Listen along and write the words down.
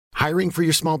Hiring for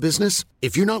your small business?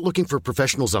 If you're not looking for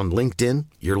professionals on LinkedIn,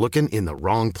 you're looking in the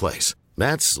wrong place.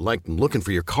 That's like looking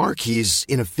for your car keys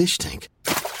in a fish tank.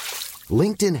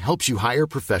 LinkedIn helps you hire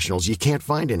professionals you can't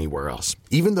find anywhere else,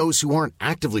 even those who aren't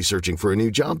actively searching for a new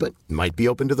job but might be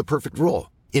open to the perfect role.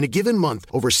 In a given month,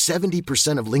 over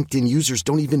 70% of LinkedIn users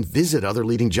don't even visit other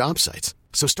leading job sites.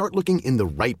 So start looking in the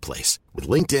right place. With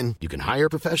LinkedIn, you can hire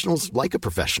professionals like a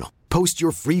professional. Post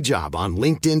your free job on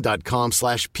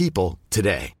linkedin.com/people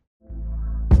today.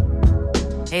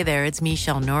 Hey there, it's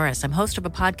Michelle Norris. I'm host of a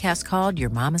podcast called Your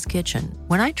Mama's Kitchen.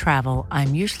 When I travel,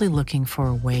 I'm usually looking for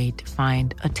a way to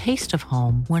find a taste of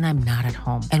home when I'm not at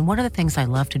home. And one of the things I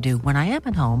love to do when I am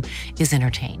at home is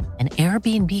entertain. And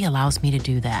Airbnb allows me to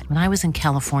do that. When I was in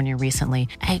California recently,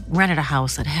 I rented a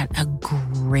house that had a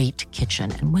great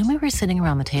kitchen. And when we were sitting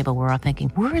around the table, we're all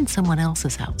thinking, we're in someone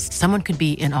else's house. Someone could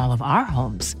be in all of our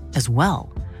homes as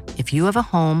well. If you have a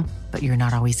home, but you're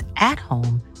not always at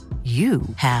home, you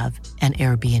have an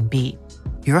Airbnb.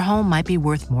 Your home might be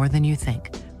worth more than you think.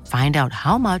 Find out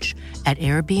how much at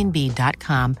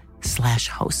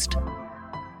airbnb.com/host.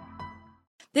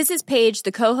 This is Paige,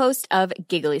 the co-host of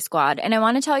Giggly Squad, and I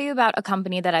want to tell you about a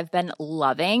company that I've been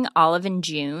loving, Olive &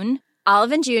 June.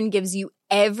 Olive & June gives you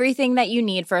everything that you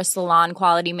need for a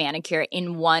salon-quality manicure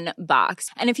in one box.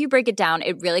 And if you break it down,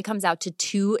 it really comes out to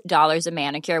 $2 a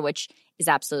manicure, which is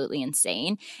absolutely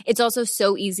insane. It's also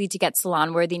so easy to get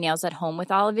salon-worthy nails at home with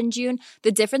Olive & June.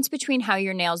 The difference between how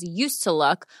your nails used to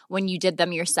look when you did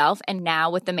them yourself and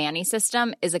now with the Mani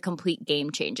system is a complete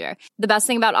game changer. The best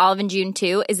thing about Olive & June,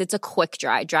 too, is it's a quick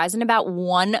dry. Dries in about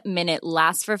 1 minute,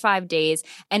 lasts for 5 days,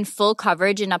 and full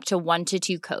coverage in up to 1 to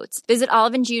 2 coats. Visit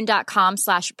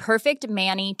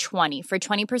oliveandjune.com/perfectmani20 for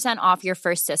 20% off your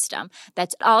first system.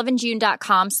 That's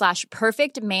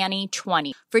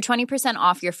oliveandjune.com/perfectmani20 for 20%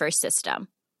 off your first system.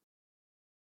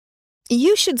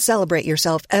 You should celebrate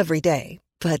yourself every day,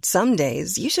 but some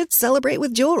days you should celebrate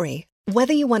with jewelry.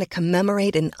 Whether you want to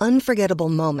commemorate an unforgettable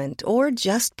moment or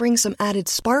just bring some added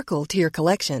sparkle to your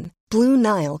collection, Blue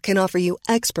Nile can offer you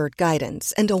expert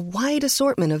guidance and a wide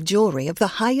assortment of jewelry of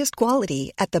the highest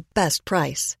quality at the best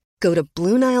price. Go to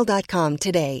BlueNile.com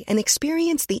today and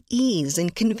experience the ease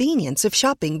and convenience of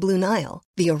shopping Blue Nile,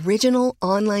 the original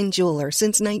online jeweler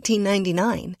since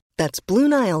 1999. That's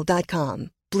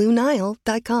BlueNile.com.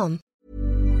 BlueNile.com.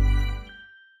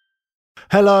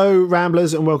 Hello,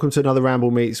 Ramblers, and welcome to another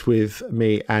Ramble Meets with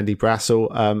me, Andy Brassel.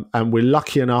 And we're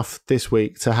lucky enough this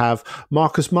week to have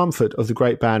Marcus Mumford of the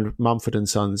great band Mumford and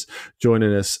Sons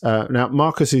joining us. Now,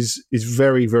 Marcus is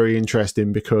very, very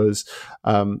interesting because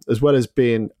as well as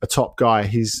being a top guy,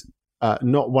 he's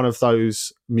not one of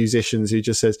those musicians who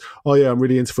just says, oh yeah, I'm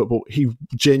really into football. He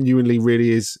genuinely really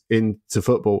is into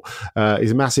football.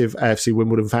 He's a massive AFC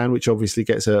Wimbledon fan, which obviously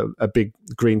gets a big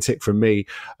green tick from me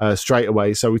straight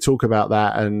away. So we talk about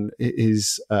that and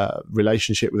his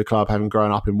relationship with the club, having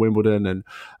grown up in Wimbledon,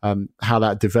 and how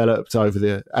that developed over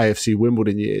the AFC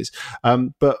Wimbledon years.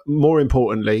 But more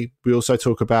importantly, we also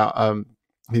talk about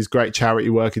his great charity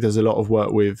work. He does a lot of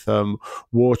work with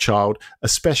War Child,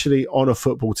 especially on a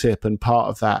football tip, and part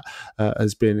of that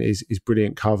has been his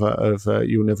brilliant cover of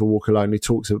You'll Never Walk Alone. He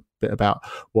talks a bit about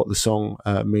what the song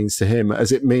means to him,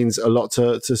 as it means a lot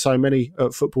to so many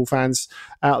football fans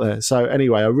out there. So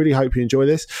anyway, I really hope you enjoy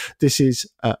this. This is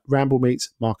Ramble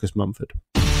Meets Marcus Mumford.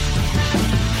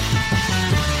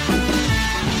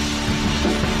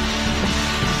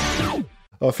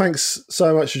 Oh, thanks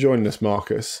so much for joining us,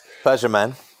 Marcus. Pleasure,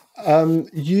 man.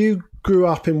 You grew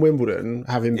up in Wimbledon,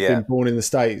 having been born in the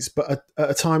States, but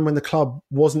at a time when the club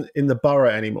wasn't in the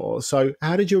borough anymore. So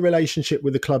how did your relationship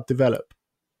with the club develop?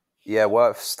 Yeah,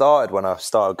 well, it started when I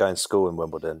started going to school in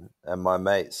Wimbledon, and my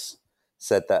mates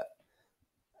said that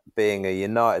being a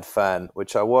United fan,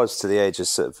 which I was to the age of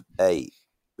sort of 8,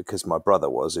 because my brother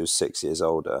was, who was 6 years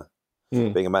older,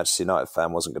 being a Manchester United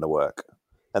fan wasn't going to work.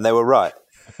 And they were right.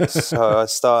 So I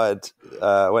started,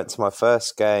 went to my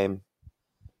first game,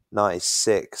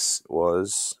 96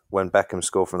 was when Beckham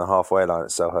scored from the halfway line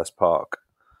at Selhurst Park.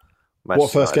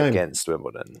 What first game? Against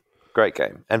Wimbledon. Great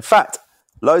game. In fact,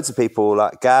 loads of people,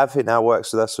 like Gav, who now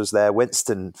works with us, was there.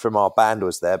 Winston from our band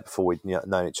was there before we'd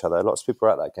known each other. Lots of people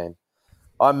were at that game.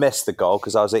 I missed the goal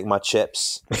because I was eating my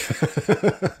chips.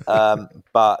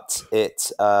 But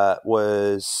it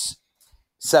was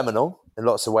seminal in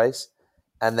lots of ways.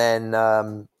 And then,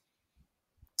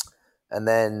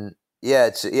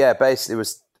 basically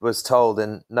was told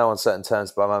in no uncertain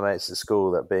terms by my mates at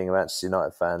school that being a Manchester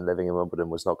United fan living in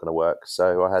Wimbledon was not going to work.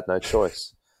 So I had no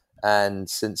choice. And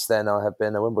since then, I have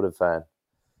been a Wimbledon fan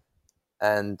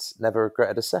and never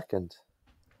regretted a second.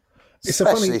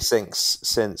 Especially since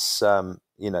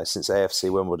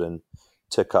AFC Wimbledon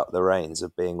took up the reins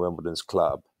of being Wimbledon's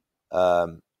club.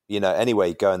 Anywhere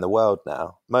you go in the world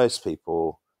now, most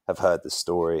people have heard the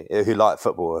story, who like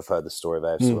football have heard the story of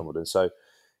AFC Wimbledon. So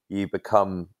you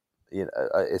become,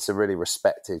 it's a really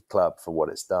respected club for what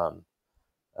it's done.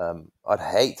 I'd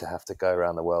hate to have to go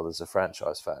around the world as a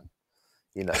franchise fan,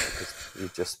 because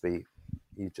you'd just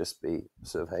be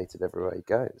sort of hated everywhere you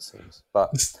go, it seems.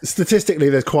 But statistically,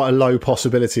 there's quite a low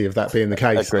possibility of that being the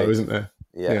case, though, isn't there?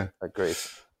 Yeah, agreed.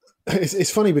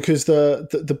 It's funny because the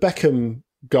Beckham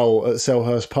goal at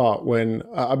Selhurst Park,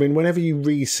 whenever you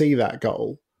re-see that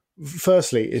goal,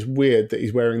 firstly, it's weird that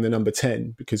he's wearing the number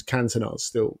 10 because Cantona's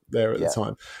still there at the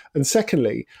time. And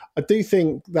secondly, I do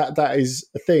think that is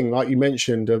a thing, like you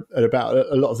mentioned, about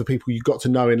a lot of the people you got to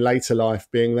know in later life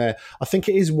being there. I think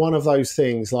it is one of those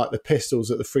things like the Pistols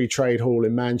at the Free Trade Hall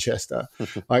in Manchester.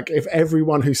 Like if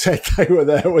everyone who said they were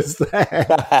there was there,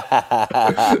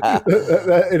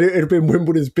 it'd have been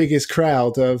Wimbledon's biggest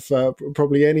crowd of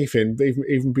probably anything,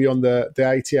 even beyond the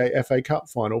 88 FA Cup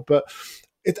final. But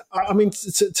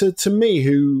to me,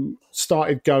 who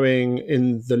started going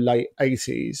in the late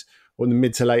 80s or in the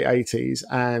mid to late 80s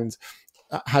and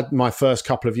had my first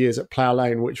couple of years at Plough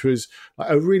Lane, which was like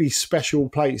a really special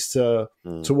place to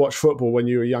watch football when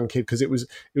you were a young kid, because it was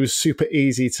super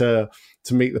easy to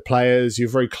meet the players. You're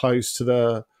very close to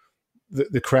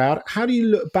the crowd. How do you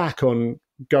look back on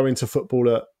going to football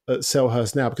at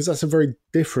Selhurst now? Because that's a very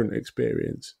different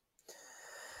experience.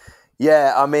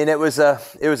 Yeah, I mean, it was a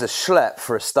schlep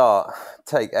for a start.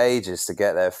 Take ages to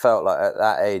get there. It felt like at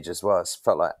that age as well. It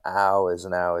felt like hours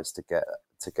and hours to get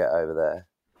over there,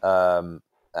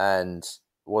 and it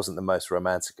wasn't the most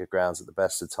romantic of grounds at the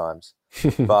best of times,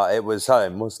 but it was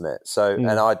home, wasn't it? So,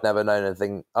 and I'd never known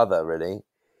anything other really,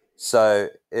 so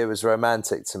it was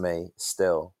romantic to me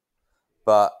still.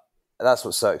 But that's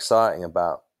what's so exciting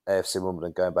about AFC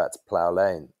Wimbledon going back to Plough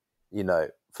Lane.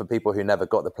 For people who never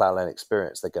got the Plough Lane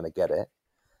experience, they're going to get it.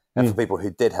 And for people who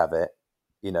did have it,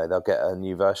 they'll get a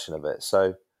new version of it.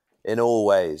 So in all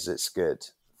ways, it's good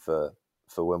for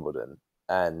Wimbledon.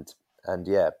 And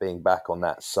being back on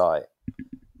that site,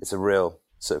 it's a real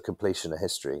sort of completion of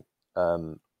history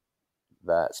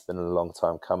that's been a long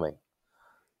time coming.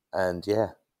 And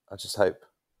I just hope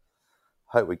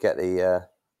we get there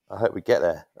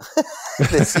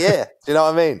this year. Do you know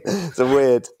what I mean?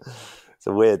 It's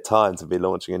a weird time to be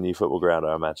launching a new football ground,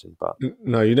 I imagine. But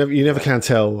no, you never can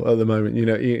tell at the moment. You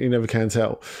never can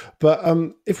tell. But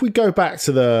if we go back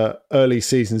to the early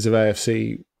seasons of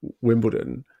AFC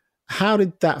Wimbledon, how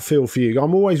did that feel for you?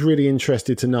 I'm always really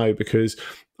interested to know, because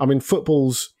I mean,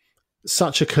 football's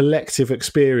such a collective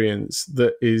experience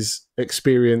that is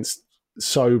experienced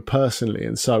so personally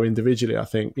and so individually. I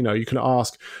think, you can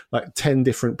ask like 10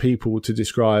 different people to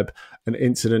describe an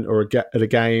incident or a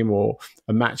game or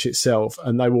a match itself,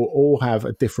 and they will all have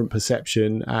a different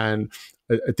perception and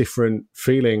a different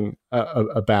feeling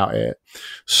about it.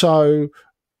 So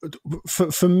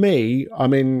for me, I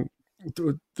mean,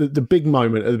 the big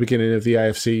moment at the beginning of the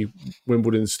AFC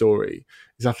Wimbledon story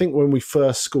is, I think, when we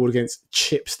first scored against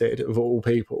Chipstead, of all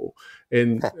people,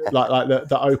 in like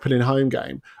the opening home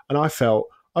game, and I felt,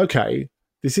 okay,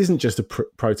 this isn't just a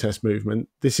protest movement.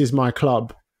 This is my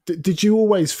club. Did you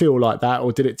always feel like that,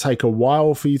 or did it take a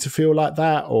while for you to feel like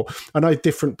that? Or I know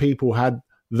different people had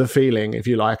the feeling, if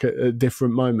you like, at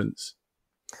different moments.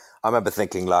 I remember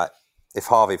thinking, like, if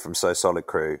Harvey from So Solid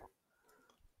Crew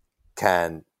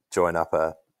can join up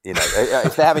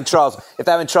if they're having trials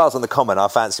on the Common, I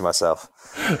fancy myself.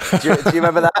 Do you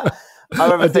remember that? I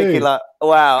remember thinking, like,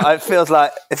 wow, it feels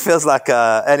like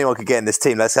anyone could get in this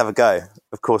team. Let's have a go.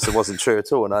 Of course, it wasn't true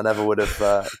at all, and I never would have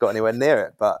got anywhere near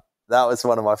it. But that was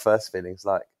one of my first feelings,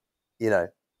 like,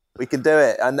 we can do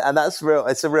it, and that's real.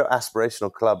 It's a real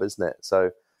aspirational club, isn't it?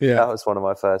 So that was one of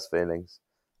my first feelings.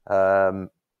 I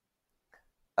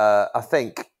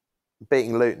think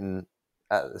beating Luton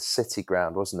at the City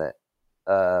ground, wasn't it?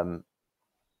 To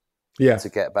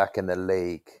get back in the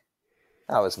league,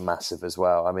 that was massive as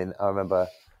well. I mean, I remember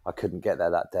I couldn't get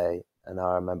there that day, and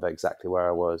I remember exactly where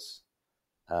I was.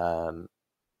 I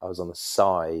was on the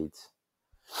side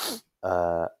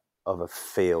of a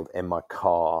field in my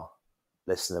car,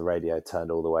 listening to the radio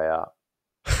turned all the way up,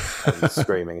 and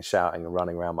screaming and shouting and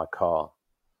running around my car.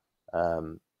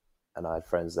 And I had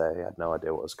friends there who had no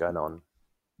idea what was going on.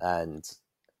 And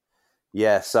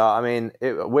so I mean,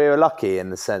 we were lucky in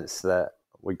the sense that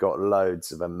we got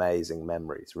loads of amazing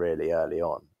memories really early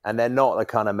on. And they're not the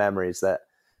kind of memories that,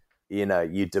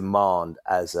 you demand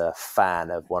as a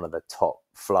fan of one of the top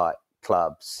flight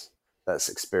clubs that's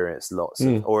experienced lots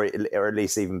of, or at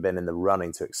least even been in the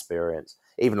running to experience,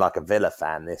 even like a Villa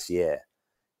fan this year,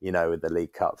 with the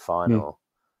League Cup final.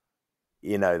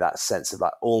 you know, that sense of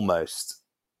like almost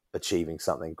achieving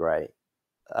something great.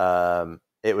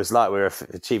 It was like we were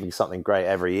achieving something great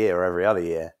every year or every other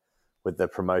year with the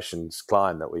promotions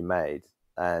climb that we made.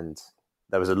 And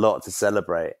there was a lot to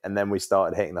celebrate. And then we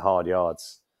started hitting the hard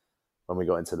yards when we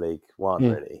got into League One,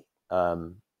 really.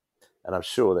 And I'm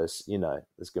sure there's going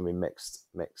to be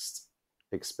mixed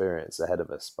experience ahead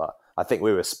of us. But I think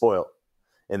we were spoilt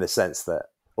in the sense that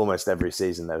almost every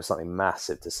season there was something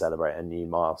massive to celebrate, a new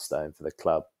milestone for the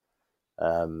club.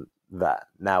 That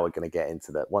now we're going to get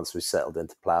into that. Once we've settled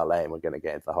into Plough Lane, we're going to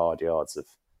get into the hard yards of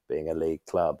being a league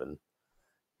club, and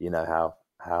you know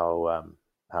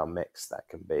how mixed that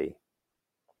can be.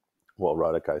 What a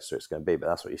roller coaster it's going to be, but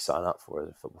that's what you sign up for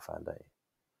as a football fan, don't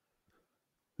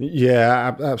you?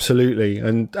 Yeah, absolutely.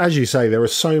 And as you say, there are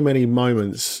so many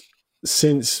moments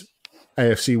since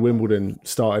AFC Wimbledon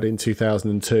started in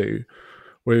 2002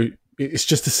 where it's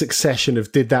just a succession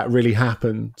of did that really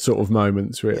happen sort of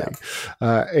moments, really.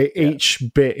 Each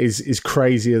bit is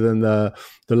crazier than the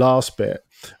last bit.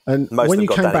 And most when of you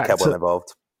them came got Danny back Kedwell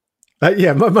involved.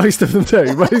 Yeah, most of them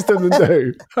do. Most of them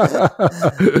do.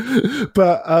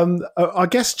 But I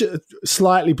guess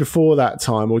slightly before that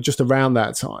time, or just around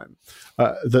that time,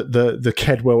 the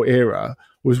Kedwell era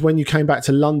was when you came back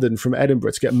to London from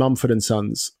Edinburgh to get Mumford &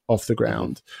 Sons off the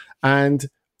ground. And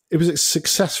it was a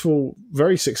successful,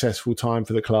 very successful time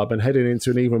for the club, and heading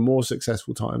into an even more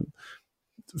successful time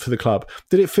for the club.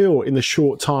 Did it feel in the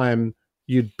short time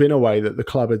you'd been away that the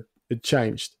club had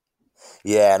changed?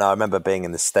 Yeah, and I remember being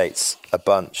in the States a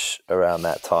bunch around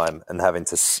that time and having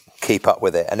to keep up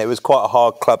with it. And it was quite a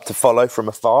hard club to follow from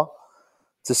afar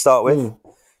to start with. Do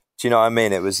you know what I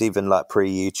mean? It was even like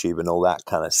pre-YouTube and all that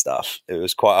kind of stuff. It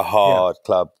was quite a hard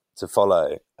club to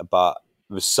follow, but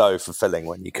it was so fulfilling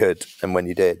when you could and when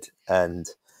you did. And,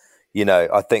 you know,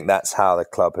 I think that's how the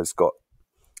club has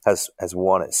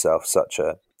won itself such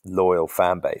a loyal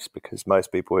fan base, because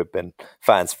most people who've been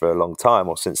fans for a long time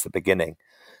or since the beginning,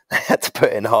 they had to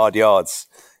put in hard yards,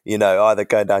 you know, either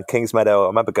going down Kingsmeadow. I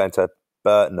remember going to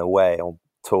Burton away on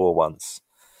tour once,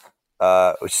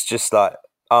 which is just like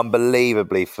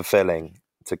unbelievably fulfilling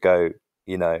to go,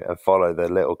 you know, and follow the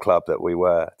little club that we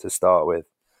were to start with.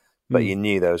 But you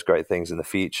knew there was great things in the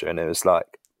future, and it was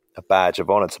like a badge of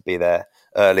honor to be there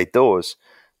early doors.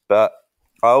 But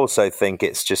I also think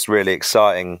it's just really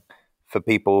exciting for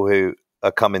people who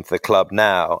are coming to the club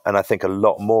now, and I think a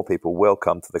lot more people will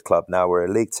come to the club now we're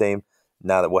a league team,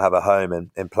 now that we'll have a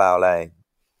home in Plough Lane.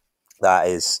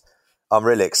 I'm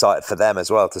really excited for them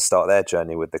as well to start their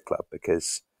journey with the club,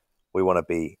 because we want to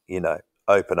be, you know,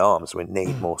 open arms. We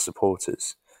need more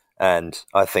supporters. And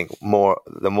I think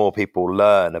the more people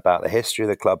learn about the history of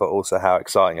the club, but also how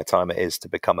exciting a time it is to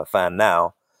become a fan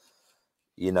now,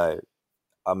 you know,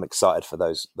 I'm excited for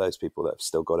those people that have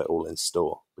still got it all in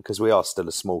store, because we are still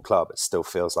a small club. It still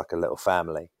feels like a little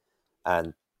family,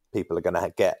 and people are going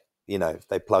to get, you know, if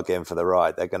they plug in for the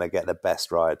ride, they're going to get the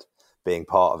best ride being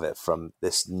part of it from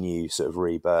this new sort of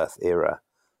rebirth era,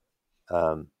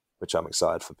 which I'm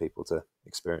excited for people to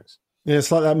experience. Yeah,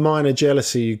 it's like that minor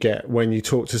jealousy you get when you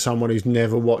talk to someone who's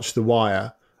never watched The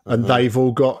Wire, and they've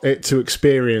all got it to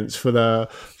experience for the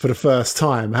first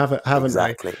time, haven't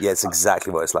exactly. they? Yeah, it's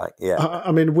exactly what it's like. Yeah,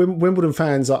 I mean, Wimbledon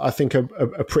fans, I think, are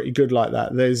pretty good like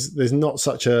that. There's not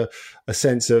such a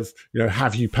sense of, you know,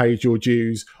 have you paid your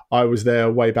dues? I was there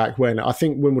way back when. I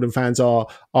think Wimbledon fans are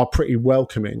pretty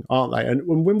welcoming, aren't they? And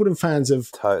when Wimbledon fans have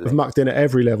mucked in at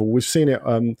every level. We've seen it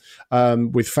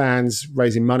with fans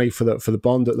raising money for the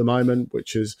bond at the moment,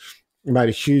 which has made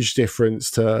a huge difference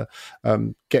to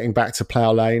getting back to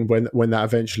Plough Lane when that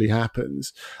eventually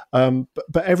happens.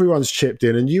 But everyone's chipped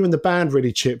in, and you and the band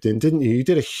really chipped in, didn't you? You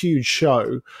did a huge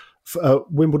show for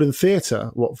Wimbledon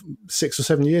Theatre, 6 or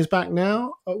 7 years back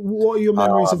now? What are your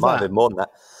memories of that? Might have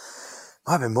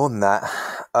been more than that.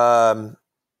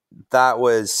 That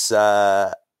was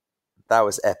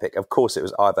epic. Of course, it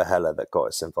was Ivor Heller that got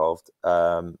us involved,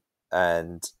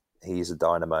 and he's a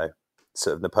dynamo,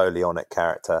 sort of Napoleonic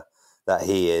character that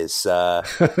he is, and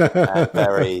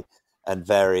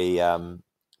very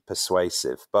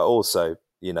persuasive, but also,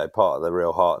 you know, part of the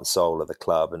real heart and soul of the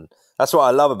club. And that's what I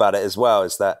love about it as well,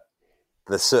 is that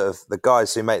the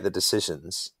guys who make the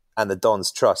decisions and the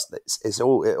Dons trust, it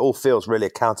all feels really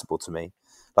accountable to me.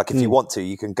 Like if you want to,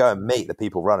 you can go and meet the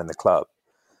people running the club,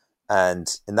 and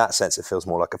in that sense, it feels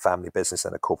more like a family business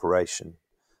than a corporation.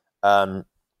 So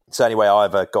anyway,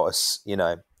 Ivor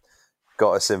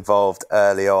got us involved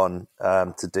early on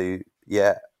to do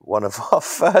one of our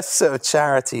first sort of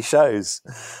charity shows.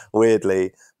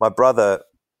 Weirdly, my brother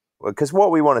because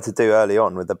what we wanted to do early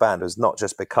on with the band was not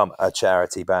just become a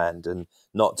charity band and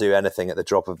not do anything at the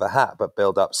drop of a hat, but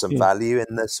build up some value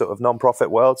in the sort of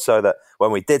non-profit world, so that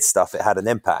when we did stuff, it had an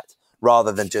impact,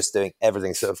 rather than just doing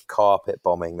everything sort of carpet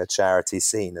bombing the charity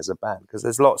scene as a band. Because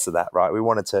there's lots of that, right? We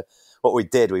wanted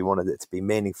it to be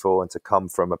meaningful and to come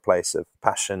from a place of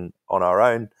passion on our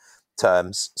own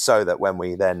terms, so that when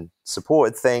we then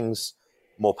supported things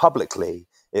more publicly,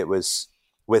 it was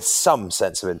with some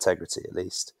sense of integrity, at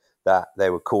least, that they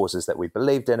were causes that we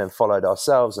believed in and followed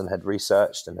ourselves and had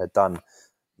researched and had done,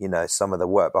 some of the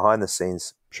work behind the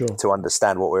scenes to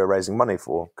understand what we were raising money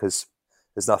for. Because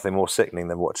there's nothing more sickening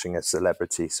than watching a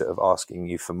celebrity sort of asking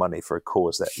you for money for a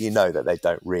cause that that they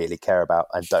don't really care about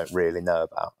and don't really know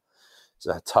about.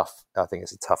 I think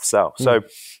it's a tough sell. So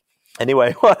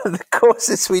anyway, one of the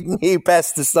causes we knew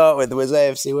best to start with was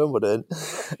AFC Wimbledon.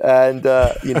 And,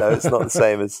 it's not the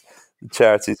same as the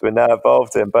charities we're now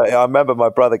involved in. But I remember my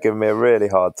brother giving me a really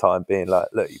hard time, being like,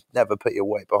 look, you've never put your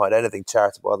weight behind anything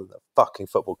charitable other than a fucking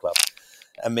football club.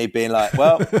 And me being like,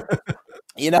 well,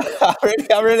 I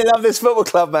really love this football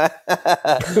club, man.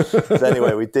 So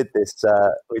anyway, we did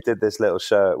this little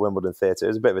show at Wimbledon Theatre. It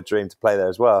was a bit of a dream to play there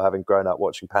as well, having grown up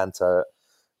watching Panto at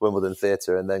Wimbledon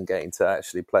Theatre and then getting to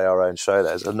actually play our own show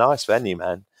there. It's a nice venue,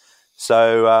 man.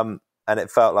 So, and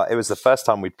it felt like it was the first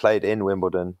time we'd played in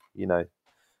Wimbledon,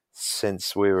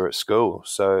 since we were at school.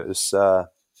 So it was,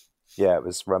 it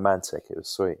was romantic. It was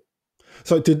sweet.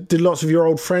 So did lots of your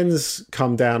old friends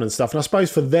come down and stuff? And I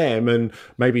suppose for them and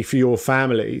maybe for your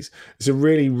families, it's a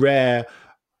really rare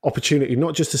opportunity,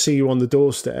 not just to see you on the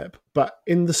doorstep, but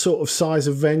in the sort of size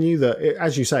of venue that,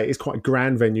 as you say, it's quite a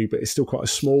grand venue, but it's still quite a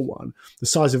small one. The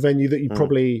size of venue that you've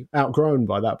probably outgrown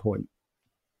by that point.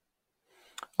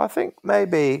 I think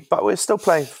maybe, but we're still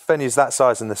playing venues that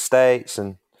size in the States,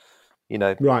 and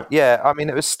right? Yeah, I mean,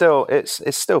 it still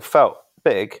felt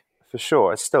big for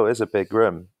sure. It still is a big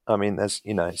room. I mean, there's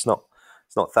it's not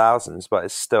thousands, but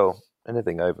it's still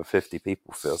anything over 50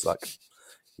 people feels like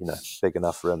big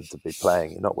enough room to be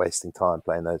playing. You're not wasting time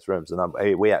playing those rooms, and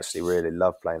we actually really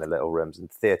love playing the little rooms,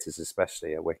 and theatres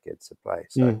especially are wicked to play.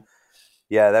 So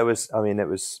there was. I mean, it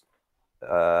was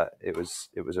a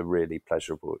really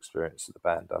pleasurable experience for the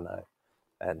band, I know.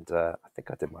 And I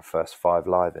think I did my first 5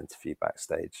 live interview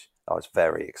backstage. I was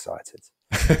very excited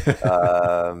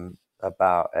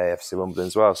about AFC Wimbledon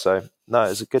as well. So, no, it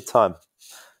was a good time.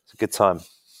 It's a good time.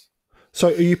 So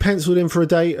are you penciled in for a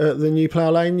date at the New Plough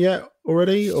Lane yet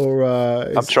already? Or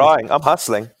I'm trying. I'm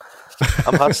hustling.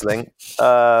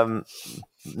 No,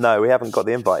 we haven't got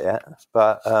the invite yet.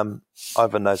 But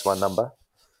Ivan knows my number.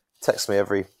 Texts me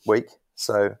every week.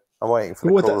 So I'm waiting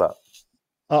for the call up.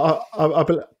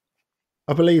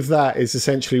 I believe that is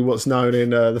essentially what's known in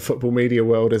the football media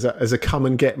world as a come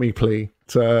and get me plea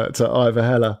to Ivor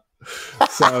Heller.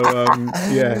 So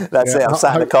that's it. I'm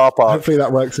sat in the car park. Hopefully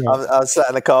that works out. I'm sat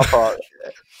in the car park.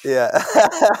 Yeah.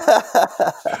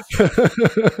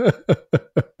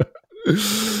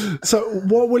 So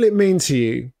what will it mean to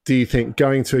you, do you think,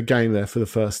 going to a game there for the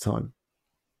first time?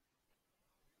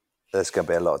 There's going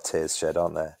to be a lot of tears shed,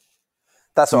 aren't there?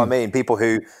 That's what I mean. People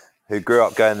who grew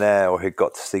up going there, or who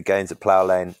got to see games at Plough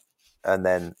Lane, and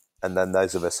then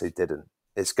those of us who didn't.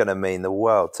 It's going to mean the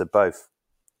world to both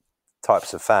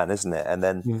types of fan, isn't it? And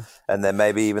then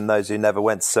maybe even those who never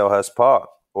went to Selhurst Park,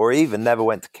 or even never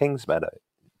went to Kingsmeadow,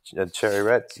 Cherry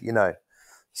Red,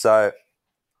 So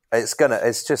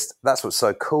it's just, that's what's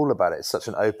so cool about it. It's such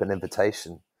an open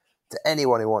invitation to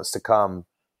anyone who wants to come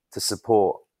to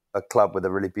support a club with a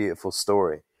really beautiful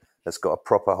story that's got a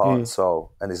proper heart and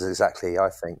soul, and is exactly, I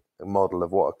think, a model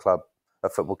of what a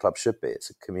football club should be.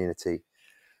 It's a community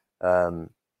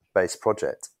based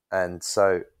project, and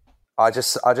so I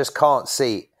just can't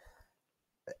see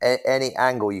any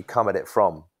angle you come at it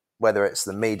from, whether it's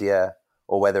the media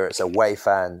or whether it's away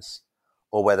fans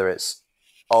or whether it's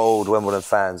old Wimbledon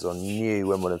fans or new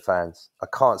Wimbledon fans. I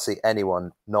can't see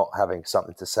anyone not having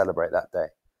something to celebrate that day,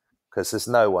 because there's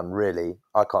no one really.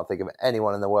 I can't think of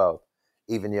anyone in the world,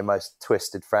 even your most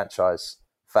twisted franchise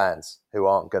fans, who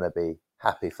aren't going to be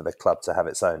happy for the club to have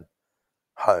its own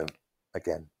home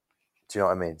again. Do you know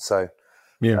what I mean? So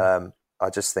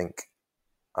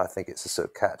I think it's a sort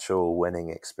of catch-all winning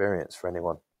experience for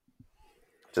anyone.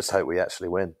 Just hope we actually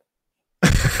win.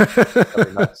 That'd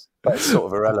be nice. But it's sort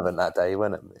of irrelevant that day,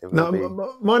 wouldn't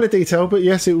it? Minor detail, but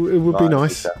yes, it would be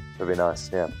nice. It would be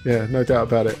nice, yeah. Yeah, no doubt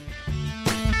about it.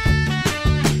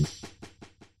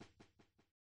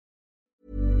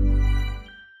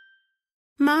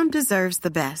 Mount deserves the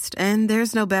best, and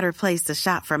there's no better place to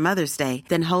shop for Mother's Day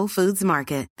than Whole Foods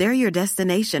Market. They're your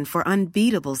destination for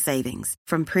unbeatable savings,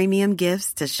 from premium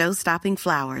gifts to show-stopping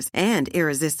flowers and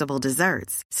irresistible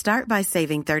desserts. Start by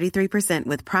saving 33%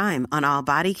 with Prime on all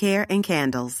body care and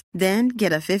candles. Then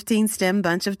get a 15-stem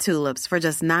bunch of tulips for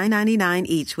just $9.99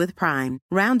 each with Prime.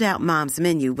 Round out Mom's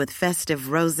menu with festive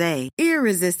rosé,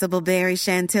 irresistible berry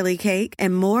chantilly cake,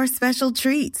 and more special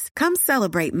treats. Come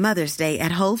celebrate Mother's Day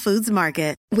at Whole Foods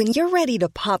Market. When you're ready to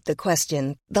pop the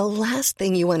question, the last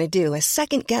thing you want to do is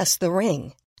second-guess the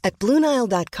ring. At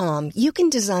BlueNile.com, you can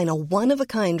design a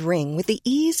one-of-a-kind ring with the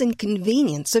ease and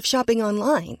convenience of shopping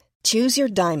online. Choose your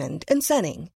diamond and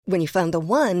setting. When you find the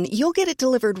one, you'll get it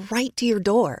delivered right to your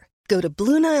door. Go to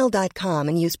BlueNile.com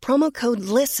and use promo code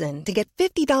LISTEN to get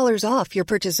 $50 off your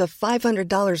purchase of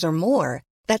 $500 or more.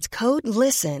 That's code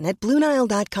LISTEN at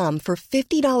BlueNile.com for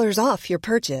 $50 off your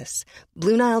purchase.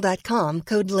 BlueNile.com,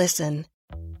 code LISTEN.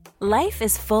 Life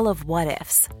is full of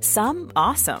what-ifs. Some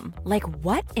awesome, like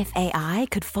what if AI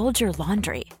could fold your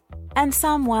laundry? And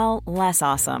some, well, less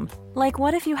awesome, like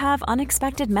what if you have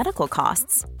unexpected medical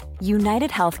costs?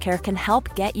 United Healthcare can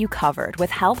help get you covered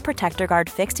with Health Protector Guard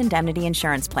fixed indemnity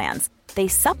insurance plans. They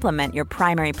supplement your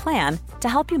primary plan to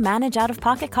help you manage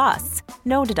out-of-pocket costs.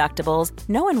 No deductibles,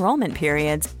 no enrollment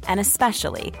periods, and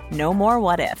especially no more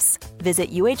what-ifs.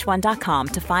 Visit uh1.com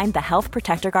to find the Health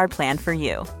Protector Guard plan for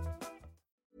you.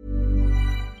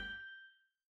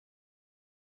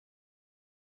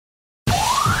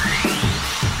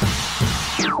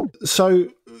 So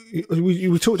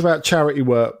we talked about charity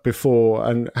work before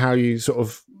and how you sort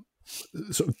of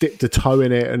dipped a toe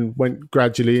in it and went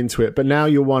gradually into it. But now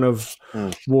you're one of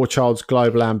War Child's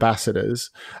global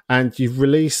ambassadors, and you've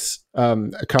released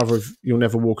a cover of You'll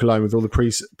Never Walk Alone with all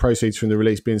the proceeds from the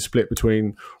release being split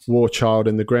between War Child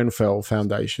and the Grenfell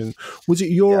Foundation. Was it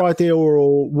your idea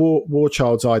or War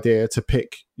Child's idea to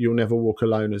pick You'll Never Walk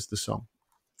Alone as the song?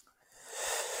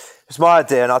 It was my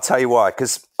idea, and I'll tell you why.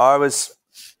 Because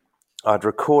I'd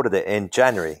recorded it in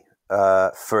January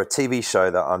for a TV show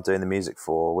that I'm doing the music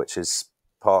for, which is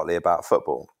partly about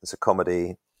football. It's a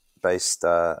comedy based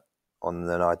on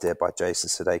an idea by Jason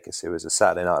Sudeikis, who was a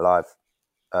Saturday Night Live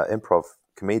improv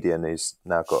comedian who's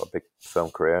now got a big film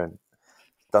career and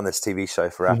done this TV show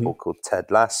for Apple called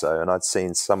Ted Lasso. And I'd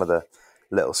seen some of the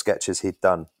little sketches he'd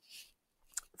done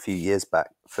a few years back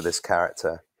for this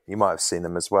character. You might have seen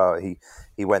them as well.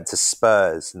 He went to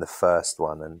Spurs in the first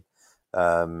one,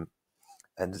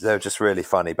 and they were just really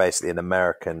funny. Basically, an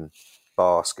American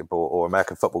basketball or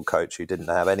American football coach who didn't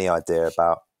have any idea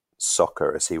about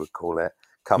soccer, as he would call it,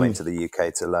 coming to the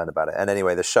UK to learn about it. And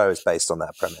anyway, the show is based on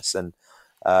that premise. And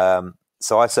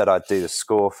so I said I'd do the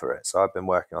score for it. So I've been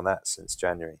working on that since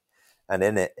January. And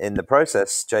in the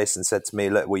process, Jason said to me,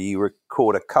 look, will you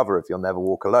record a cover of You'll Never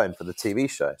Walk Alone for the TV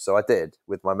show? So I did,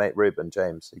 with my mate Ruben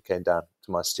James, who came down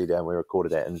to my studio and we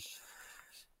recorded it. And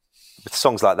with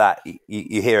songs like that,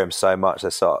 you hear them so much.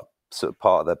 They're sort of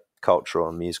part of the cultural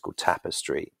and musical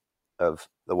tapestry of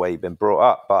the way you've been brought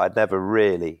up. But I'd never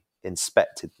really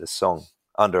inspected the song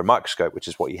under a microscope, which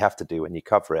is what you have to do when you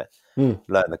cover it.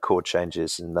 Learn the chord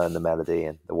changes and learn the melody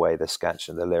and the way the sketch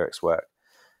and the lyrics work.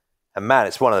 And man,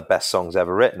 it's one of the best songs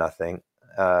ever written, I think.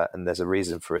 And there's a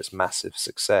reason for its massive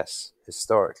success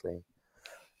historically.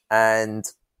 And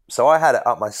so I had it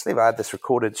up my sleeve. I had this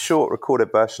short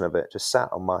recorded version of it just sat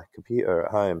on my computer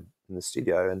at home in the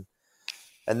studio.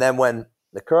 And then when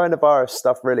the coronavirus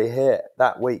stuff really hit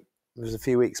that week, it was a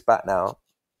few weeks back now,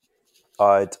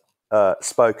 I'd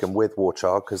spoken with War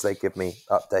Child because they give me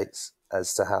updates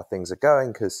as to how things are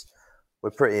going, because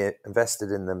we're pretty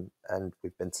invested in them, and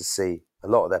we've been to see a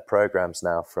lot of their programs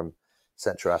now, from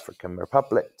Central African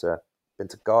Republic been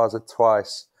to Gaza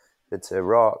twice, been to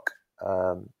Iraq,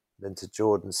 been to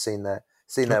Jordan, seen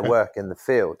their work in the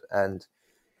field, and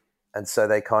so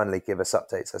they kindly give us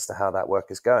updates as to how that work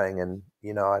is going. And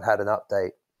I'd had an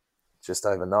update just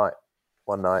overnight,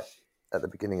 one night at the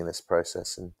beginning of this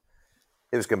process, and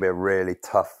it was going to be a really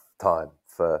tough time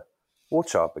for War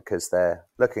Child because they're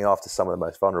looking after some of the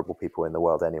most vulnerable people in the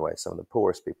world anyway, some of the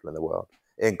poorest people in the world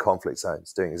in conflict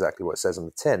zones, doing exactly what it says on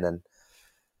the tin. And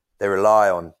they rely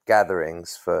on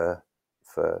gatherings for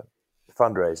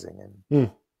fundraising,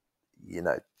 and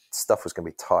stuff was going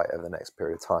to be tight over the next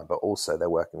period of time. But also they're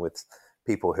working with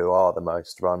people who are the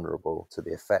most vulnerable to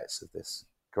the effects of this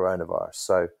coronavirus.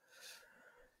 So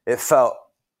it felt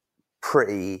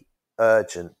pretty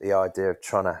urgent, the idea of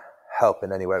trying to help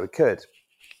in any way we could.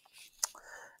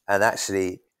 And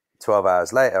actually 12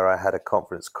 hours later, I had a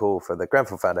conference call for the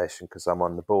Grenfell Foundation, because I'm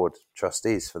on the board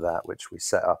trustees for that, which we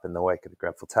set up in the wake of the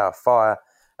Grenfell Tower fire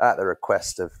at the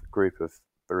request of a group of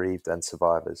bereaved and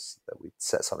survivors, that we'd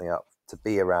set something up to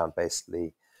be around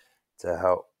basically to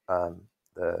help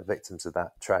the victims of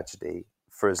that tragedy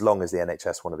for as long as the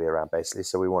NHS want to be around, basically.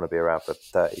 So we want to be around for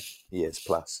 30 years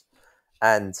plus.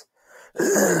 And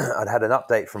I'd had an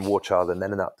update from War Child and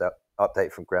then an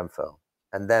update from Grenfell,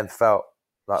 and then felt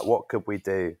like, what could we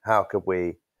do? How could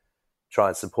we try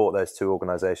and support those two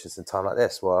organisations in a time like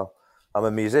this? Well, I'm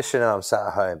a musician and I'm sat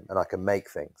at home and I can make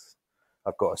things.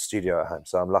 I've got a studio at home,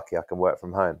 so I'm lucky I can work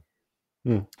from home.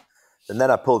 And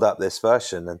then I pulled up this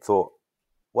version and thought,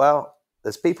 well,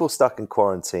 there's people stuck in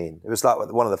quarantine. It was like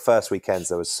one of the first weekends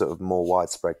there was sort of more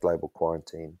widespread global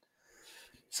quarantine.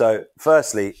 So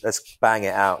firstly, let's bang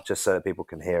it out just so that people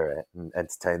can hear it and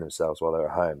entertain themselves while they're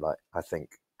at home. Like, I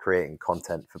think creating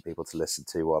content for people to listen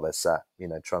to while they're sat,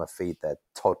 trying to feed their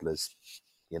toddlers,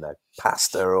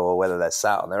 pasta, or whether they're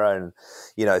sat on their own,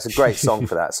 it's a great song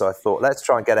for that. So I thought, let's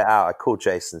try and get it out. I called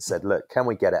Jason and said, look, can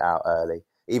we get it out early,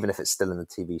 even if it's still in the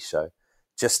TV show,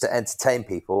 just to entertain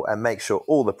people and make sure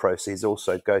all the proceeds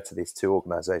also go to these two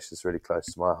organizations really close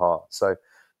to my heart. So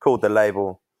called the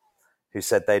label, who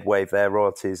said they'd waive their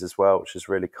royalties as well, which was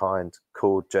really kind.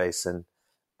 Called Jason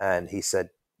and he said,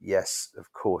 yes,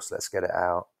 of course, let's get it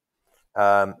out.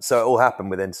 So it all happened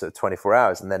within sort of 24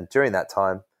 hours. And then during that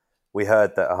time, we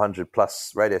heard that 100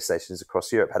 plus radio stations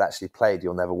across Europe had actually played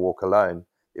You'll Never Walk Alone,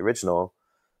 the original,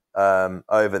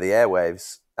 over the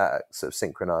airwaves at sort of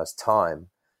synchronized time.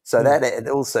 So then it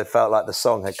also felt like the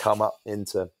song had come up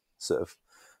into sort of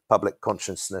public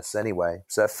consciousness anyway.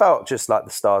 So it felt just like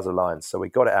the stars aligned. So we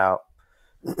got it out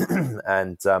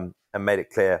and made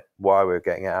it clear why we were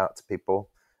getting it out to people.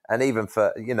 And even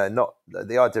for, not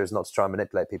the idea is not to try and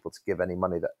manipulate people to give any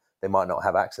money that they might not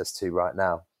have access to right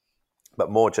now, but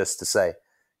more just to say,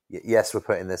 yes, we're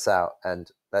putting this out,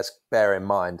 and let's bear in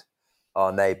mind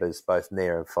our neighbours, both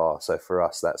near and far. So for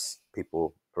us, that's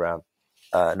people around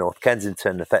North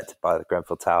Kensington affected by the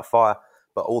Grenfell Tower fire,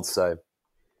 but also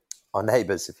our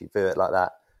neighbours, if you view it like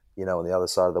that, on the other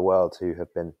side of the world, who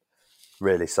have been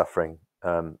really suffering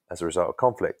as a result of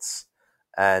conflicts.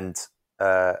 And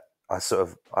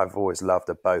I've always loved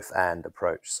a both and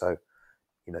approach. So,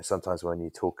 sometimes when you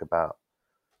talk about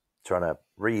trying to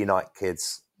reunite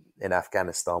kids in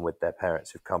Afghanistan with their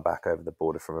parents who've come back over the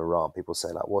border from Iran, people say,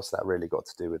 like, what's that really got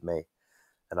to do with me?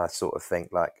 And I sort of think,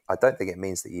 like, I don't think it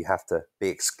means that you have to be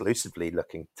exclusively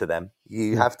looking to them.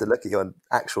 You have to look at your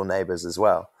actual neighbours as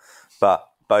well. But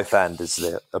both and is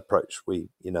the approach we,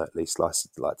 at least like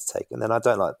to take. And then I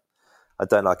don't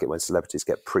like it when celebrities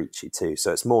get preachy too.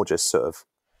 So it's more just sort of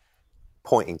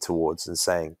pointing towards and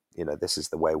saying, this is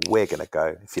the way we're going to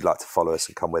go. If you'd like to follow us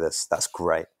and come with us, that's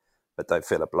great. But don't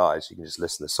feel obliged. You can just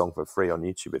listen to the song for free on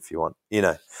YouTube if you want,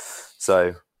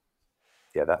 So,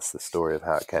 yeah, that's the story of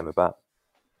how it came about.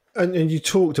 And you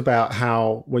talked about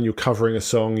how when you're covering a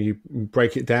song, you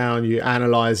break it down, you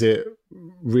analyze it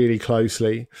really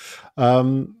closely.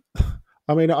 I've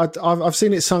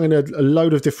seen it sung in a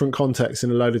load of different contexts,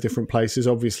 in a load of different places.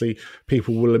 Obviously,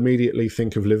 people will immediately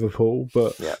think of Liverpool,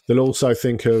 but they'll also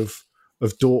think of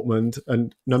Dortmund.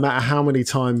 And no matter how many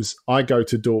times I go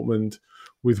to Dortmund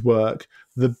with work,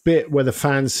 the bit where the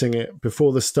fans sing it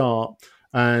before the start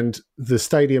and the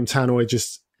stadium tannoy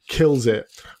just kills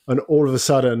it, and all of a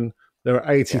sudden there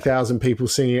are 80,000 people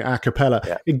singing it a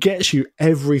cappella. It gets you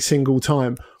every single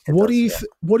time. What do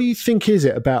you think is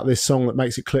it about this song that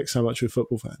makes it click so much with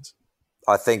football fans?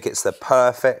 I think it's the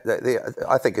perfect.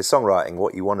 I think in songwriting,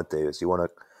 what you want to do is you want to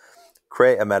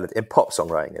create a melody, in pop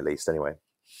songwriting at least, anyway.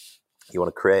 You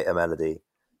want to create a melody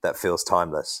that feels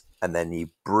timeless, and then you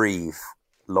breathe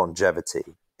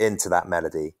longevity into that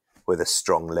melody with a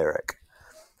strong lyric.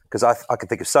 Because I can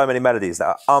think of so many melodies that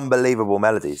are unbelievable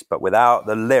melodies, but without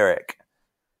the lyric,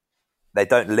 they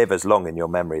don't live as long in your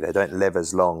memory. They don't live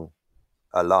as long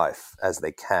a life as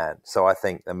they can. So I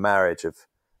think the marriage of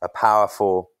a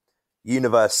powerful,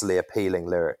 universally appealing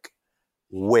lyric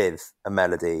with a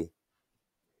melody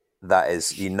that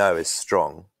is, is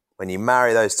strong. When you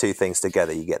marry those two things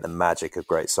together, you get the magic of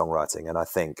great songwriting. And I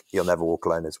think You'll Never Walk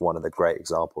Alone is one of the great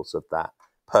examples of that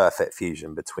perfect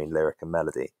fusion between lyric and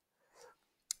melody.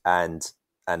 And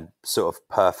sort of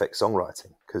perfect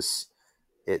songwriting, because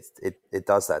it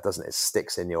does that, doesn't it? It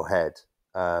sticks in your head,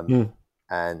 and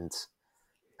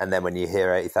then when you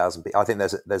hear 80,000 people, I think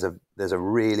there's a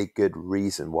really good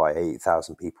reason why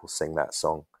 80,000 people sing that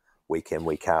song week in,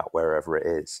 week out, wherever it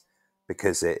is,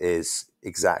 because it is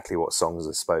exactly what songs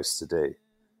are supposed to do.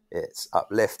 It's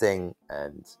uplifting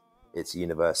and it's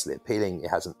universally appealing. It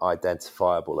has an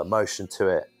identifiable emotion to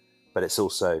it, but it's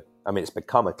also, it's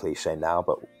become a cliche now,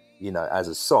 but as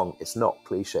a song, it's not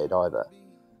cliched either.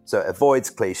 So it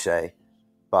avoids cliche,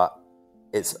 but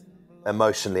it's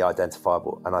emotionally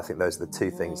identifiable. And I think those are the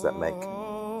two things that make,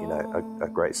 you know, a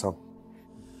great song.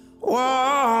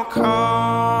 Walk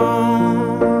on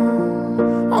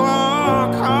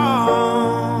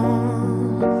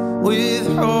with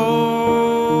hope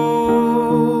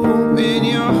in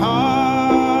your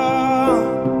heart,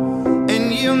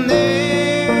 and you'll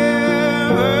never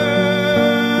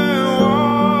walk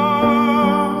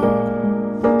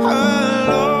alone,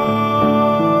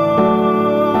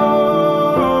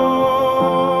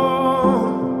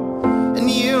 and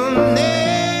you'll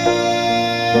never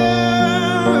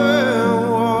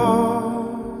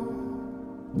walk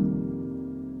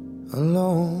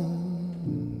alone.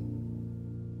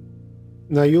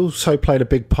 Now, you also played a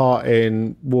big part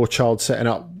in War Child setting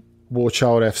up War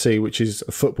Child FC, which is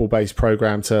a football-based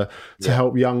program to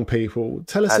help young people.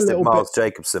 Tell us As a did little Miles bit.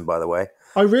 Jacobson, by the way.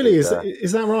 Oh, really? Is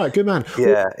that right? Good man. Yeah,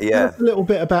 Well, yeah. Tell us a little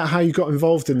bit about how you got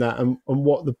involved in that and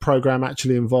what the program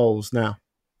actually involves now.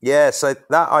 Yeah, so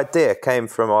that idea came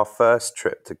from our first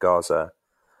trip to Gaza.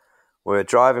 We were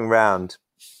driving around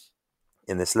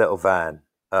in this little van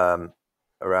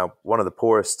around one of the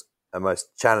poorest and most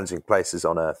challenging places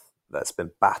on earth that's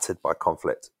been battered by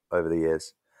conflict over the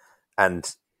years. And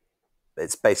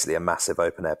it's basically a massive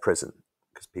open-air prison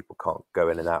because people can't go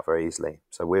in and out very easily.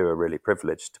 So we were really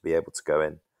privileged to be able to go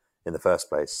in the first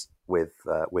place with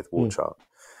War Child,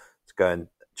 to go and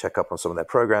check up on some of their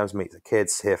programs, meet the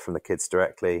kids, hear from the kids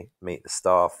directly, meet the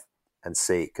staff and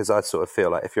see. Because I sort of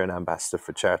feel like if you're an ambassador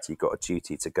for charity, you've got a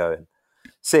duty to go and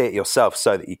see it yourself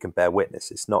so that you can bear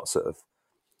witness. It's not sort of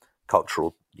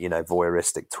cultural, you know,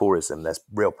 voyeuristic tourism. There's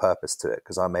real purpose to it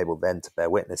because I'm able then to bear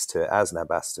witness to it as an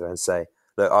ambassador and say,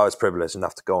 look, I was privileged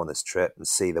enough to go on this trip and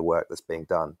see the work that's being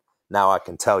done. Now I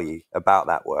can tell you about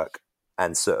that work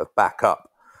and sort of back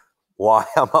up why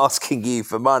I'm asking you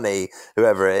for money,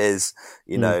 whoever it is,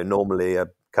 you know, normally a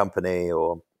company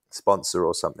or sponsor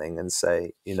or something, and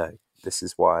say, you know, this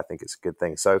is why I think it's a good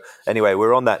thing. So anyway,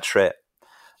 we're on that trip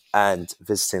and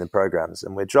visiting the programs,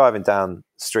 and we're driving down the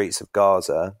streets of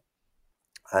Gaza,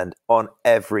 and on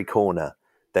every corner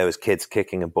there was kids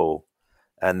kicking a ball,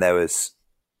 and there was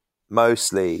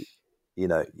mostly, you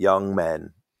know, young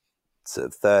men, sort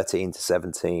of 13 to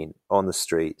 17, on the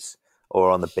streets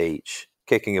or on the beach,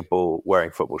 kicking a ball,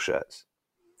 wearing football shirts.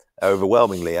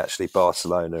 Overwhelmingly, actually,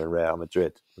 Barcelona and Real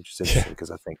Madrid, which is interesting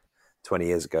because I think 20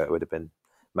 years ago it would have been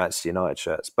Manchester United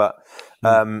shirts. But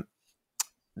and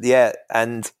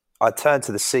I turned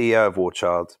to the CEO of War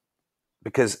Child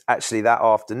because actually that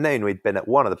afternoon we'd been at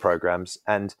one of the programs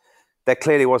and there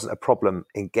clearly wasn't a problem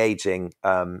engaging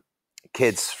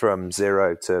kids from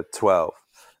 0 to 12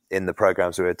 in the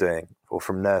programs we were doing, or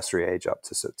from nursery age up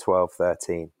to sort of 12,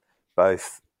 13,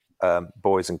 both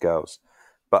boys and girls.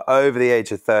 But over the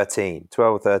age of 13,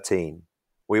 12 or 13,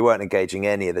 we weren't engaging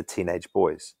any of the teenage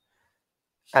boys.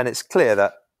 And it's clear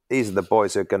that these are the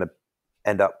boys who are going to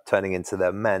end up turning into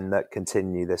the men that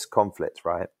continue this conflict,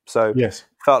 right? So Yes.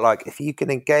 felt like if you can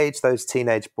engage those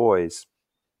teenage boys,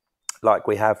 like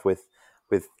we have with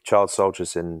child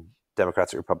soldiers in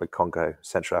Democratic Republic Congo,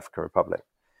 Central African Republic,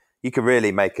 you can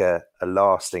really make a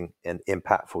lasting and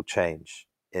impactful change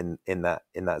in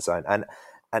that zone. And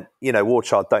you know, War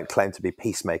Child don't claim to be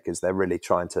peacemakers. They're really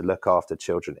trying to look after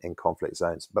children in conflict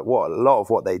zones. But a lot of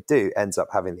what they do ends up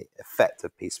having the effect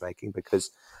of peacemaking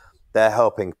because they're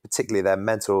helping, particularly their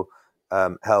mental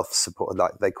health support,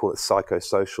 like they call it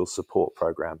psychosocial support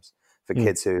programs for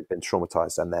kids who have been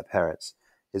traumatized and their parents,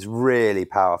 is really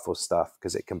powerful stuff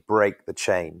because it can break the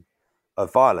chain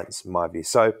of violence, in my view.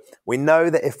 So we know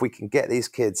that if we can get these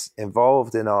kids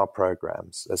involved in our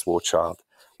programs as War Child,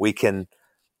 we can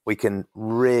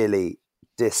really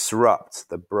disrupt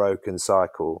the broken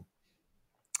cycle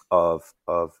of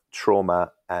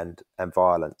trauma and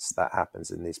violence that happens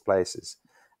in these places.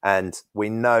 And we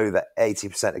know that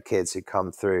 80% of kids who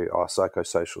come through our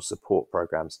psychosocial support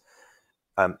programs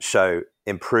show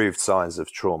improved signs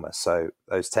of trauma. So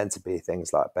those tend to be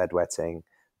things like bedwetting,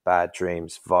 bad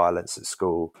dreams, violence at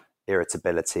school,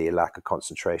 irritability, lack of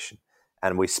concentration.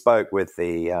 And we spoke with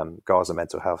the Gaza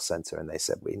Mental Health Center, and they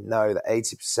said we know that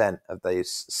 80% of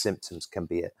those symptoms can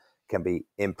be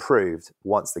improved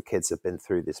once the kids have been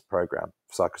through this program,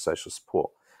 psychosocial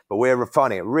support. But we're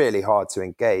finding it really hard to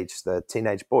engage the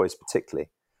teenage boys, particularly.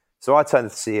 So I turned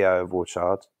to the CEO of War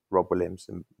Child, Rob Williams,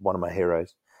 and one of my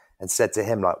heroes, and said to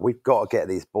him, like, we've got to get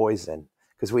these boys in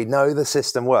because we know the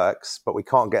system works, but we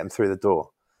can't get them through the door.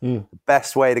 The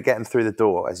best way to get them through the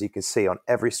door, as you can see on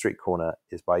every street corner,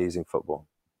 is by using football.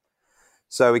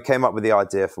 So we came up with the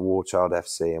idea for War Child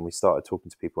FC, and we started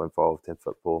talking to people involved in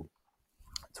football.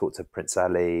 Talked to Prince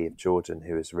Ali of Jordan,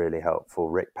 who was really helpful,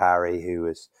 Rick Parry, who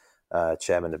was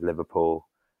chairman of Liverpool,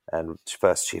 and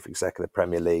first chief exec of the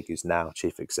Premier League, who's now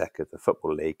chief exec of the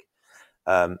Football League,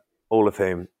 all of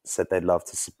whom said they'd love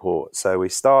to support. So we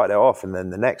started it off, and then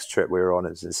the next trip we were on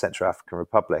was in Central African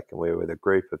Republic, and we were with a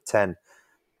group of 10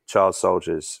 child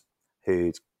soldiers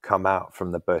who'd come out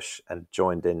from the bush and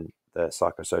joined in the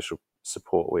psychosocial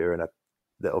support. We were in a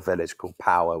little village called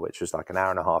Power, which was like an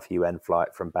 1.5-hour UN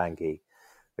flight from Bangui,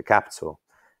 the capital.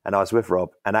 And I was with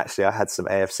Rob, and actually I had some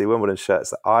AFC Wimbledon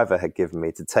shirts that Ivor had given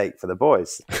me to take for the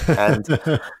boys. And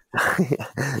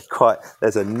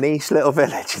there's a niche little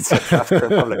village in Central African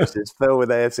Republic which is filled with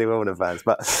AFC Wimbledon fans.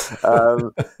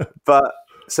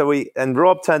 And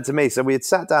Rob turned to me. So we had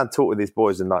sat down and talked with these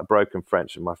boys in like broken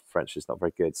French, and my French is not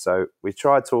very good. So we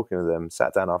tried talking with them,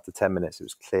 sat down after 10 minutes. It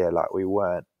was clear like we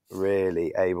weren't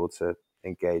really able to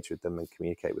engage with them and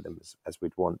communicate with them as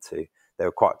we'd want to. They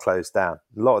were quite closed down.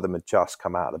 A lot of them had just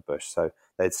come out of the bush, so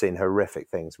they'd seen horrific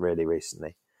things really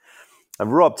recently.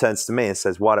 And Rob turns to me and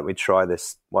says, why don't we try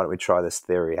this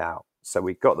theory out? So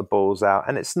we got the balls out,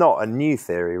 and it's not a new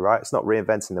theory, right? It's not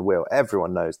reinventing the wheel.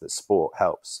 Everyone knows that sport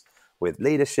helps with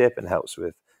leadership and helps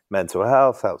with mental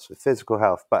health, helps with physical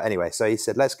health. But anyway, so he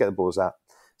said, let's get the balls out.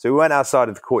 So we went outside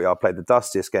of the courtyard, played the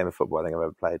dustiest game of football I think I've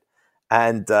ever played.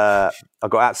 And I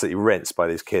got absolutely rinsed by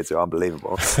these kids who are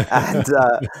unbelievable.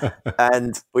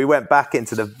 And we went back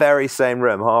into the very same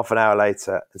room half an hour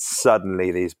later, and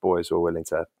suddenly these boys were willing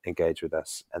to engage with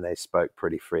us. And they spoke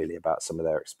pretty freely about some of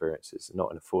their experiences,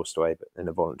 not in a forced way, but in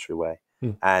a voluntary way.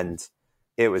 And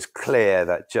it was clear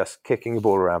that just kicking the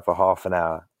ball around for half an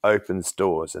hour opens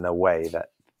doors in a way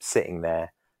that sitting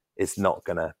there is not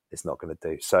gonna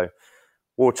do. So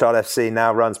War Child FC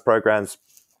now runs programs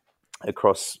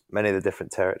across many of the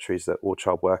different territories that War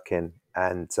Child work in.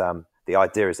 And the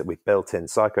idea is that we've built in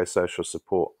psychosocial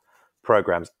support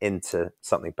programs into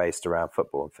something based around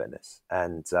football and fitness.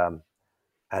 And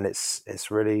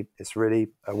it's really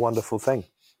a wonderful thing.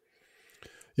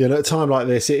 Yeah, at a time like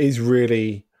this, it is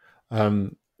really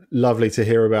lovely to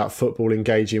hear about football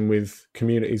engaging with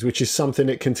communities, which is something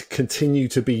that can continue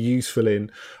to be useful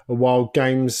in while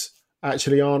games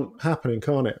actually aren't happening,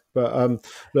 can't it? But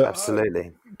look,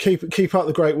 absolutely. Keep up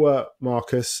the great work,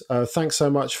 Marcus. Thanks so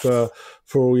much for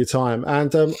all your time,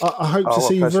 and I hope to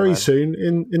see you very soon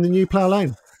in the new Plough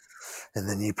Lane. In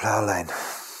the new Plough Lane,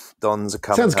 Dons are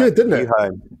coming. Sounds good, doesn't it?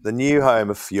 The new home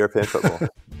of European football.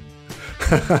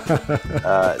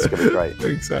 It's going to be great.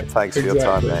 Exactly. Thanks for your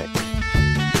time, mate.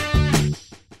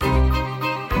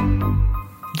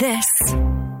 This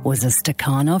was a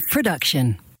Stakhanov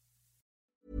production.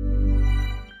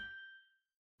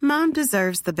 Mom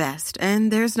deserves the best, and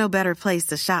there's no better place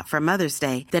to shop for Mother's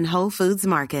Day than Whole Foods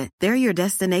Market. They're your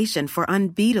destination for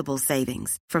unbeatable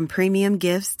savings, from premium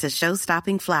gifts to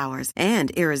show-stopping flowers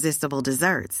and irresistible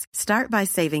desserts. Start by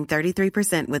saving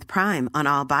 33% with Prime on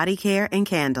all body care and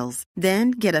candles.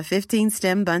 Then get a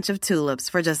 15-stem bunch of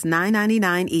tulips for just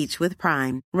 $9.99 each with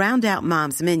Prime. Round out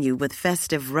Mom's menu with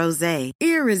festive rosé,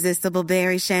 irresistible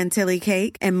berry chantilly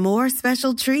cake, and more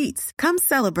special treats. Come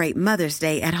celebrate Mother's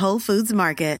Day at Whole Foods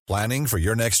Market. Planning for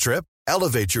your next trip?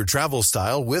 Elevate your travel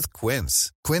style with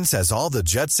Quince. Quince has all the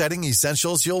jet-setting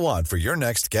essentials you'll want for your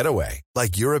next getaway,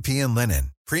 like European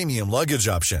linen, premium luggage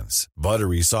options,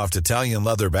 buttery soft Italian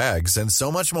leather bags, and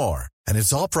so much more. And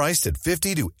it's all priced at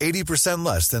 50 to 80%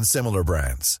 less than similar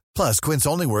brands. Plus, Quince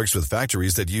only works with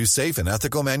factories that use safe and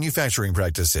ethical manufacturing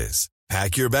practices.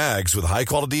 Pack your bags with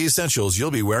high-quality essentials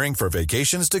you'll be wearing for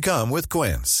vacations to come with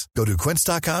Quince. Go to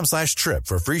quince.com/trip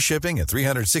for free shipping and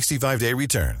 365-day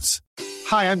returns.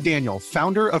 Hi, I'm Daniel,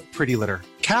 founder of Pretty Litter.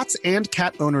 Cats and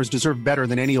cat owners deserve better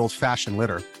than any old-fashioned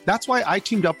litter. That's why I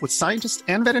teamed up with scientists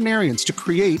and veterinarians to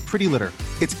create Pretty Litter.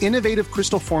 Its innovative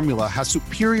crystal formula has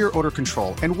superior odor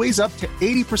control and weighs up to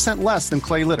 80% less than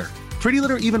clay litter. Pretty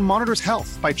Litter even monitors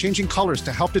health by changing colors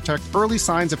to help detect early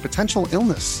signs of potential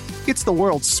illness. It's the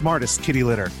world's smartest kitty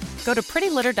litter. Go to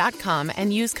prettylitter.com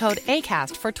and use code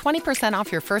ACAST for 20%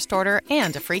 off your first order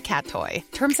and a free cat toy.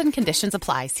 Terms and conditions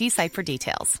apply. See site for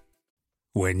details.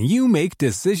 When you make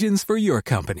decisions for your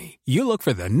company, you look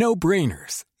for the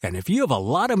no-brainers. And if you have a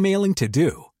lot of mailing to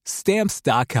do,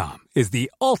 Stamps.com is the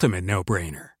ultimate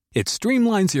no-brainer. It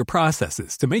streamlines your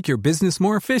processes to make your business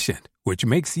more efficient, which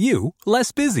makes you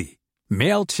less busy.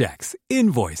 Mail checks,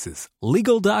 invoices,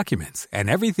 legal documents, and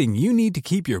everything you need to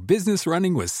keep your business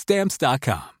running with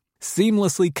Stamps.com.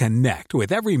 Seamlessly connect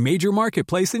with every major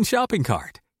marketplace and shopping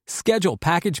cart. Schedule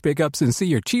package pickups and see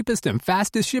your cheapest and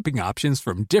fastest shipping options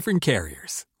from different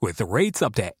carriers, with rates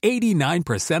up to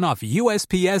 89% off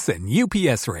USPS and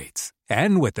UPS rates.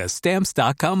 And with the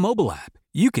Stamps.com mobile app,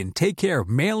 you can take care of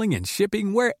mailing and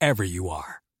shipping wherever you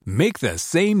are. Make the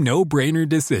same no-brainer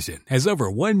decision as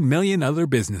over 1 million other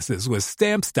businesses with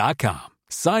Stamps.com.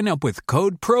 Sign up with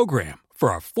code PROGRAM for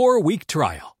a 4-week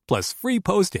trial, plus free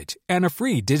postage and a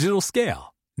free digital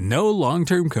scale. No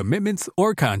long-term commitments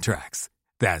or contracts.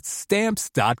 That's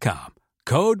Stamps.com.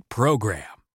 Code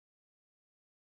PROGRAM.